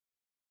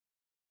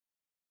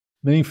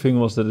Main thing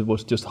was that it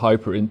was just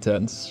hyper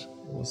intense.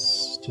 It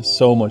was just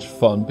so much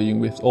fun being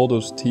with all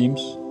those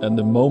teams, and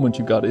the moment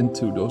you got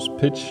into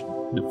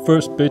the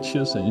first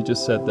pitches and you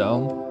just sat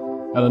down,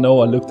 and I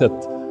know I looked at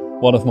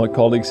one of my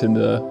colleagues in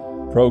the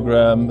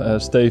program,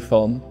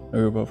 Stefan, and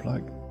we were both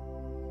like,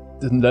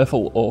 the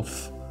level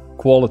of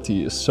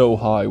quality is so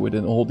high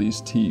within all these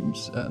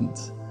teams, and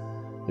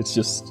it's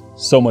just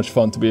so much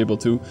fun to be able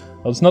to,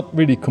 well, it's not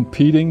really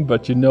competing,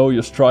 but you know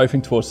you're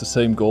striving towards the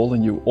same goal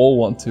and you all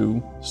want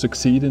to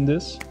succeed in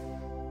this.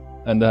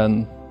 And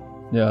then,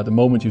 yeah, the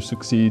moment you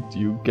succeed,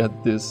 you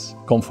get this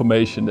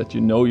confirmation that you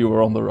know you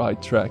were on the right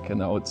track, and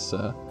now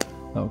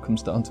it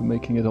comes down to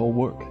making it all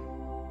work.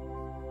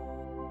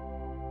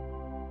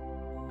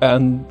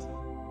 And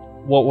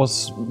what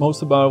was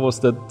most about it was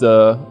that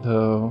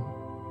the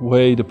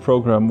way the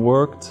program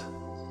worked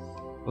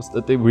was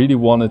that they really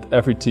wanted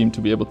every team to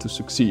be able to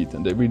succeed,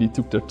 and they really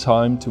took their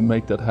time to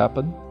make that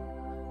happen.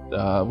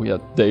 We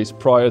had days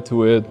prior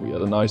to it, we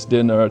had a nice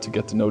dinner to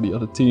get to know the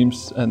other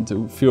teams and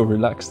to feel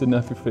relaxed in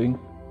everything,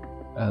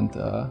 and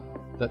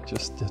that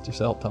just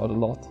helped out a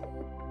lot.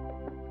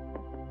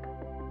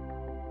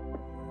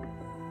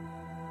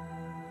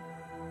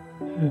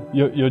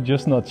 You're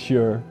just not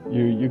sure.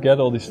 You get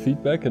all this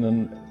feedback, and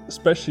then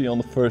especially on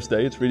the first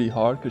day it's really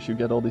hard because you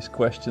get all these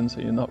questions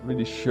and you're not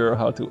really sure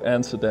how to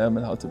answer them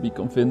and how to be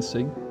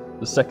convincing.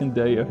 The second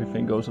day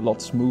everything goes a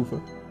lot smoother,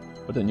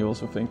 but then you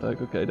also think like,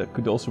 okay, that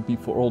could also be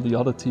for all the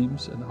other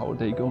teams, and how are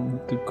they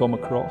going to come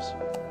across?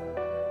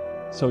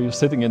 So you're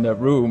sitting in that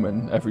room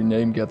and every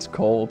name gets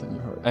called and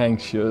you're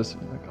anxious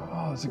and you're like,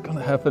 oh, is it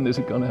gonna happen, is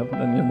it gonna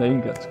happen? And your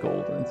name gets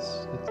called, and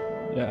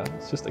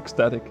it's just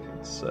ecstatic.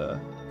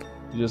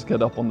 You just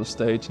get up on the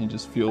stage and you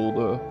just feel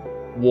the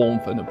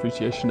warmth and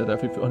appreciation that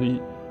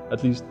everybody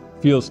at least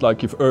feels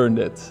like you've earned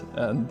it,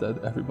 and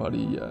that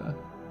everybody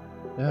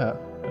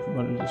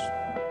just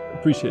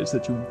appreciates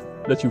that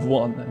you've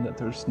won, and that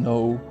there's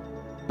no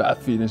bad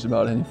feelings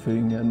about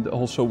anything. And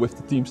also with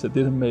the teams that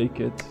didn't make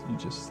it, you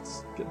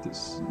just get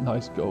this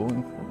nice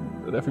going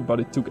that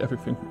everybody took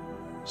everything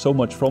so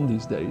much from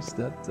these days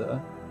that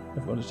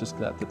everyone is just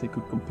glad that they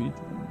could compete.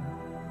 And,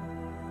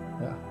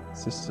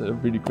 it's just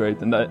really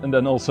great, and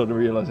then also the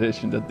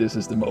realization that this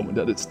is the moment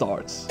that it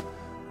starts,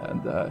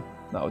 and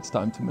now it's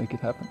time to make it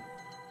happen.